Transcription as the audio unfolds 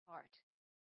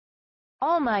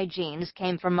All my genes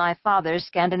came from my father's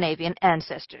Scandinavian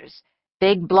ancestors,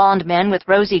 big blonde men with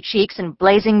rosy cheeks and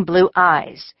blazing blue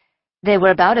eyes. They were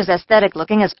about as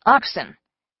aesthetic-looking as oxen,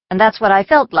 and that's what I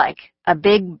felt like, a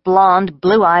big, blonde,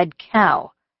 blue-eyed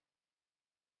cow.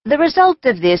 The result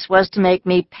of this was to make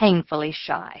me painfully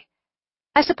shy.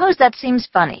 I suppose that seems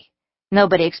funny.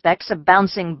 Nobody expects a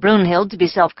bouncing Brunhild to be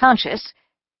self-conscious,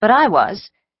 but I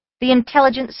was. The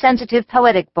intelligent, sensitive,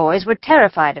 poetic boys were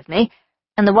terrified of me,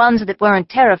 and the ones that weren't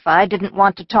terrified didn't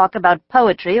want to talk about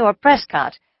poetry or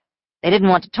Prescott. They didn't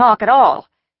want to talk at all.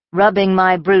 Rubbing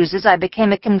my bruises, I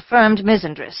became a confirmed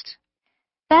misandrist.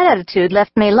 That attitude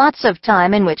left me lots of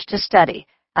time in which to study.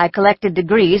 I collected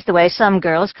degrees the way some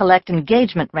girls collect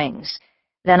engagement rings.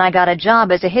 Then I got a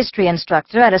job as a history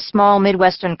instructor at a small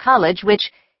Midwestern college which,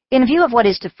 in view of what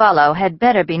is to follow, had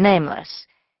better be nameless.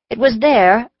 It was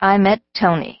there I met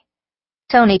Tony.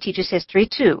 Tony teaches history,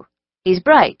 too. He's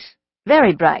bright.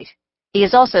 Very bright. He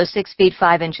is also 6 feet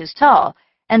 5 inches tall,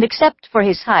 and except for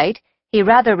his height, he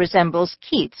rather resembles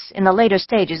Keats in the later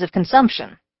stages of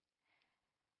consumption.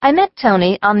 I met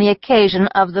Tony on the occasion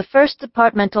of the first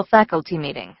departmental faculty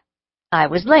meeting. I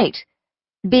was late.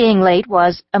 Being late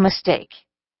was a mistake.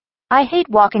 I hate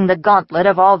walking the gauntlet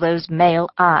of all those male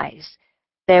eyes.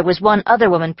 There was one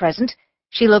other woman present.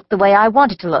 She looked the way I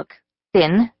wanted to look,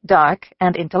 thin, dark,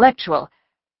 and intellectual.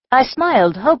 I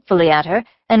smiled hopefully at her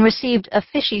and received a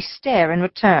fishy stare in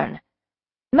return.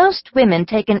 Most women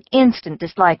take an instant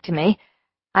dislike to me.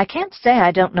 I can't say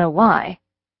I don't know why.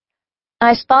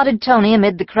 I spotted Tony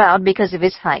amid the crowd because of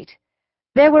his height.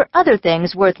 There were other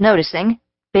things worth noticing: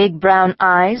 big brown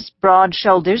eyes, broad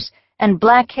shoulders, and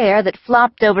black hair that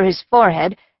flopped over his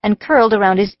forehead and curled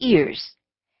around his ears.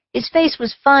 His face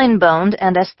was fine-boned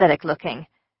and aesthetic-looking.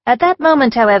 At that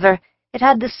moment, however, it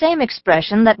had the same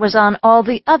expression that was on all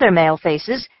the other male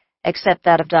faces, except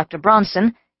that of Dr.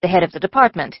 Bronson, the head of the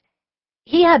department.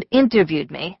 He had interviewed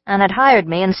me and had hired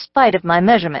me in spite of my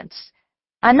measurements.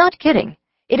 I'm not kidding.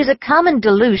 It is a common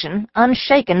delusion,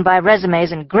 unshaken by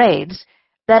resumes and grades,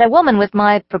 that a woman with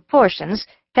my proportions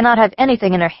cannot have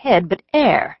anything in her head but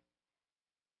air.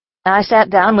 I sat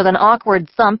down with an awkward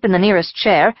thump in the nearest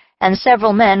chair, and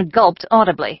several men gulped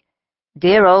audibly.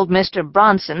 Dear old Mr.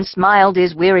 Bronson smiled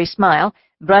his weary smile,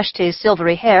 brushed his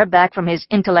silvery hair back from his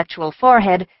intellectual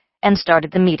forehead, and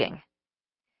started the meeting.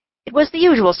 It was the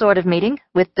usual sort of meeting,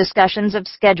 with discussions of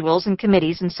schedules and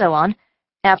committees and so on.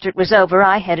 After it was over,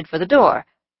 I headed for the door.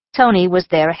 Tony was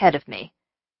there ahead of me.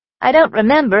 I don't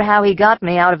remember how he got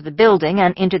me out of the building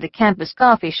and into the campus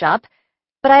coffee shop,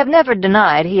 but I have never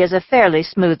denied he is a fairly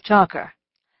smooth talker.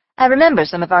 I remember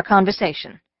some of our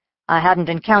conversation. I hadn't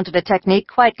encountered a technique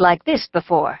quite like this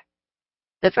before.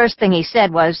 The first thing he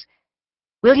said was,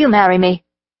 "Will you marry me?"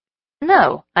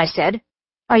 "No," I said.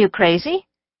 "Are you crazy?"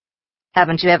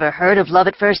 "Haven't you ever heard of love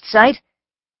at first sight?"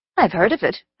 "I've heard of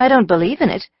it. I don't believe in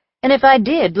it. And if I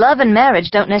did, love and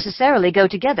marriage don't necessarily go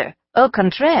together. Au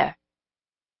contraire."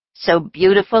 "So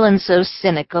beautiful and so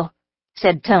cynical,"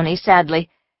 said Tony sadly.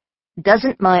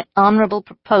 "Doesn't my honorable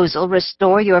proposal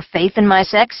restore your faith in my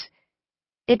sex?"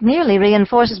 "It merely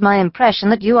reinforces my impression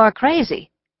that you are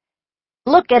crazy."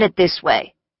 "Look at it this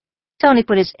way." Tony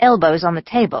put his elbows on the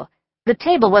table. The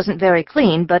table wasn't very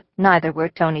clean, but neither were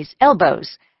Tony's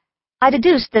elbows. I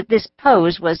deduced that this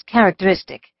pose was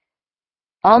characteristic.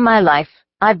 "All my life,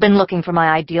 I've been looking for my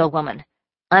ideal woman.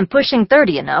 I'm pushing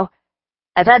 30, you know.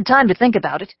 I've had time to think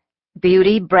about it.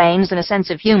 Beauty, brains, and a sense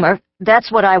of humor,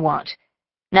 that's what I want.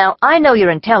 Now, I know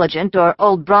you're intelligent, or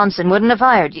old Bronson wouldn't have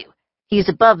hired you. He's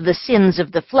above the sins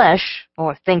of the flesh,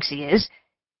 or thinks he is.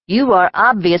 You are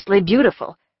obviously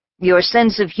beautiful. Your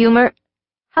sense of humor—"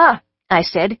 "Huh," I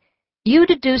said. "You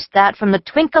deduced that from the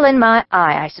twinkle in my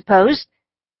eye, I suppose."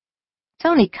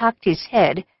 Tony cocked his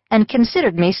head and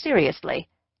considered me seriously.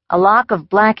 A lock of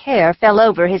black hair fell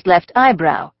over his left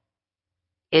eyebrow.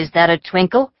 "Is that a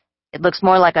twinkle? It looks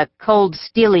more like a cold,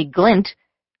 steely glint.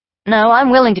 No, I'm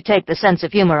willing to take the sense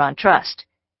of humor on trust."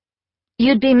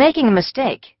 "You'd be making a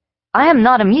mistake. I am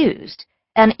not amused,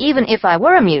 and even if I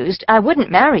were amused, I wouldn't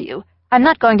marry you. I'm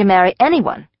not going to marry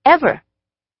anyone, ever."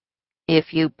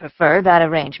 "If you prefer that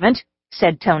arrangement,"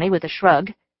 said Tony with a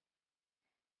shrug.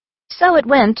 So it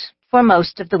went for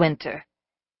most of the winter.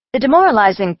 The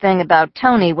demoralizing thing about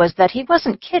Tony was that he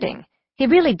wasn't kidding. He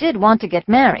really did want to get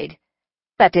married.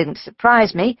 That didn't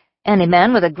surprise me. Any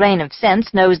man with a grain of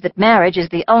sense knows that marriage is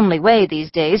the only way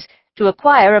these days to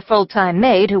acquire a full-time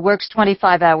maid who works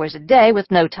 25 hours a day with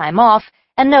no time off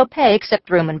and no pay except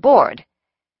room and board.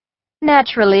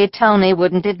 Naturally, Tony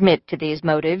wouldn't admit to these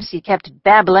motives. He kept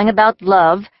babbling about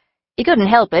love. He couldn't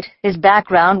help it. His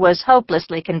background was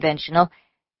hopelessly conventional.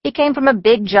 He came from a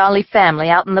big, jolly family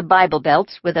out in the Bible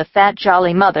Belt with a fat,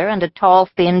 jolly mother and a tall,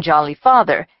 thin, jolly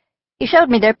father. He showed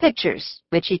me their pictures,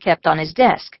 which he kept on his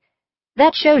desk.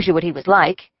 That shows you what he was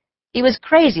like. He was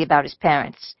crazy about his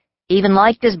parents. He even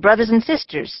liked his brothers and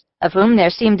sisters, of whom there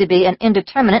seemed to be an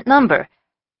indeterminate number.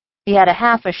 He had a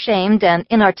half-ashamed and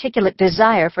inarticulate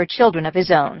desire for children of his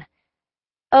own.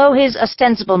 Oh, his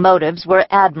ostensible motives were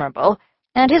admirable,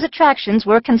 and his attractions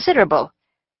were considerable.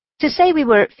 To say we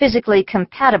were physically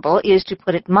compatible is to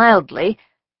put it mildly,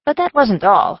 but that wasn't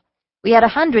all. We had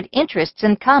 100 interests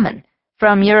in common,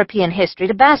 from European history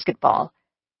to basketball.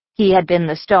 He had been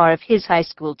the star of his high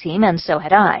school team, and so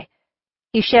had I.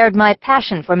 He shared my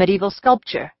passion for medieval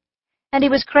sculpture, and he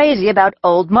was crazy about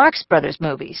old Marx Brothers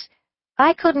movies.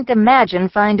 I couldn't imagine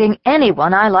finding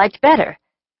anyone I liked better,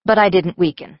 but I didn't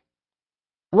weaken.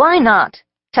 "Why not?"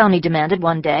 Tony demanded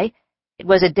one day. It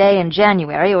was a day in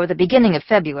January or the beginning of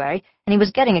February, and he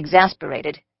was getting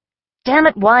exasperated. "Damn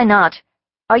it, why not?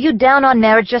 Are you down on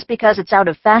marriage just because it's out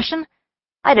of fashion?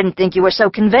 I didn't think you were so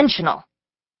conventional."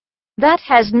 "That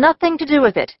has nothing to do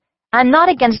with it. I'm not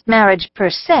against marriage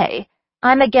per se.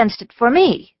 I'm against it for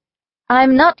me.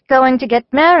 I'm not going to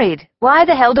get married. Why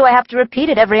the hell do I have to repeat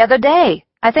it every other day?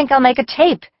 I think I'll make a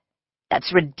tape."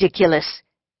 "That's ridiculous."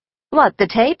 "What, the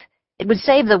tape? It would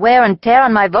save the wear and tear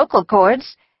on my vocal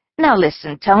cords. Now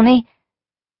listen, Tony."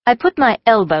 I put my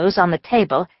elbows on the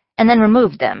table and then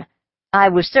removed them. I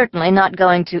was certainly not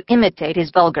going to imitate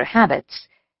his vulgar habits.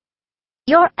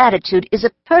 "Your attitude is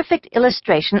a perfect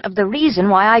illustration of the reason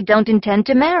why I don't intend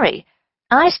to marry.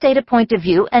 I state a point of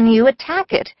view and you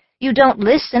attack it. You don't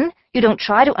listen, you don't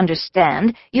try to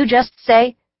understand, you just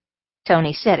say—"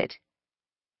 Tony said it.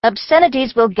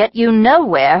 "Obscenities will get you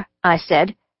nowhere," I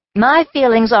said. "My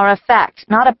feelings are a fact,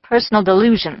 not a personal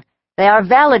delusion. They are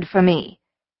valid for me.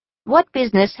 What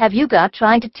business have you got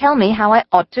trying to tell me how I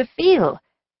ought to feel?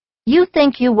 You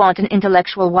think you want an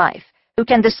intellectual wife who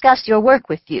can discuss your work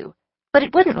with you, but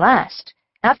it wouldn't last.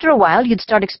 After a while, you'd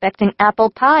start expecting apple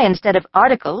pie instead of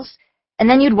articles, and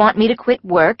then you'd want me to quit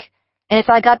work, and if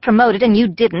I got promoted and you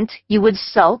didn't, you would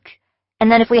sulk,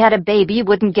 and then if we had a baby, you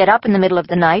wouldn't get up in the middle of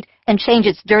the night and change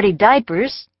its dirty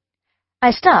diapers."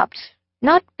 I stopped,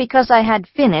 not because I had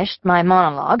finished my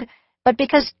monologue, but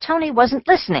because Tony wasn't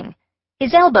listening.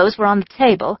 His elbows were on the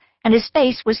table, and his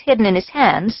face was hidden in his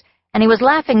hands, and he was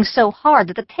laughing so hard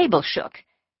that the table shook.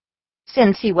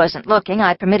 Since he wasn't looking,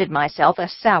 I permitted myself a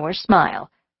sour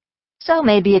smile. So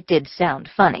maybe it did sound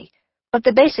funny, but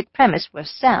the basic premise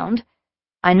was sound.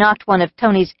 I knocked one of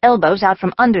Tony's elbows out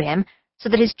from under him so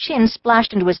that his chin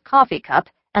splashed into his coffee cup,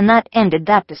 and that ended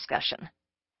that discussion.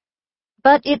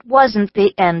 But it wasn't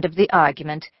the end of the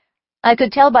argument. I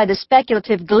could tell by the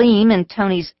speculative gleam in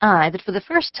Tony's eye that for the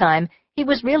first time he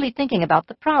was really thinking about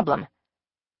the problem.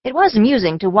 It was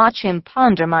amusing to watch him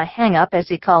ponder my hang-up, as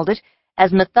he called it,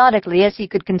 as methodically as he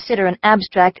could consider an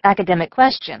abstract academic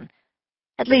question.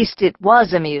 At least it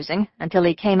was amusing, until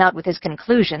he came out with his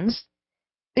conclusions.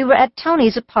 We were at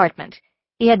Tony's apartment.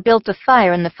 He had built a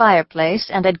fire in the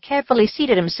fireplace and had carefully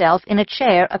seated himself in a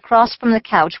chair across from the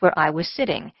couch where I was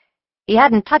sitting. He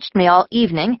hadn't touched me all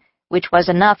evening, which was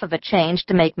enough of a change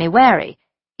to make me wary.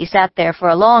 He sat there for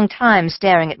a long time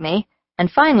staring at me, and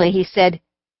finally he said,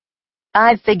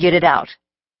 "I've figured it out."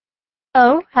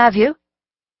 "Oh, have you?"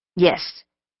 "Yes.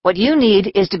 What you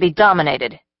need is to be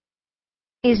dominated."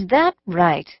 "Is that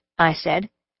right?" I said.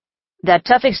 "That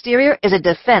tough exterior is a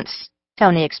defense,"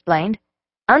 Tony explained.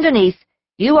 "Underneath,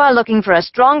 you are looking for a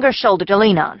stronger shoulder to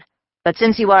lean on. But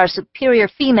since you are a superior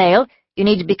female, you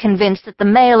need to be convinced that the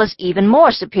male is even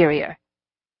more superior."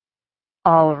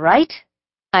 "All right,"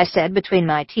 I said between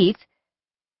my teeth.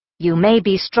 "You may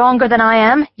be stronger than I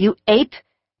am, you ape,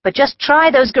 but just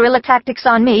try those guerrilla tactics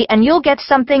on me and you'll get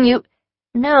something you—"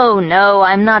 No,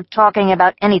 I'm not talking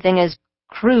about anything as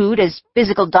crude as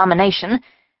physical domination.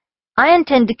 I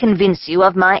intend to convince you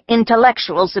of my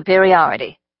intellectual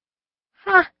superiority."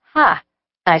 "Ha, ha,"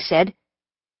 I said.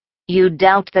 "You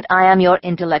doubt that I am your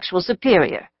intellectual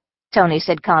superior," Tony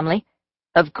said calmly.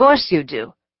 "Of course you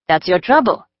do. That's your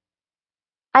trouble."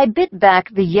 I bit back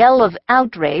the yell of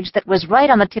outrage that was right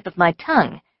on the tip of my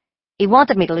tongue. He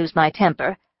wanted me to lose my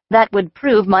temper. That would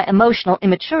prove my emotional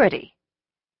immaturity.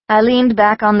 I leaned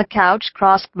back on the couch,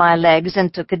 crossed my legs,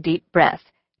 and took a deep breath.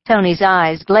 Tony's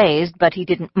eyes glazed, but he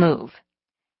didn't move.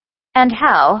 "And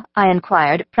how," I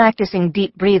inquired, practicing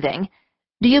deep breathing,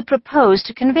 "do you propose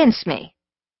to convince me?"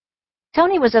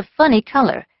 Tony was a funny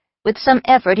color. With some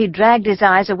effort, he dragged his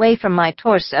eyes away from my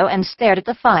torso and stared at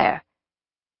the fire.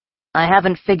 "I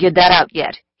haven't figured that out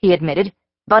yet," he admitted,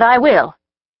 "but I will."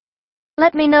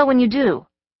 "Let me know when you do."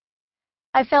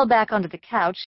 I fell back onto the couch,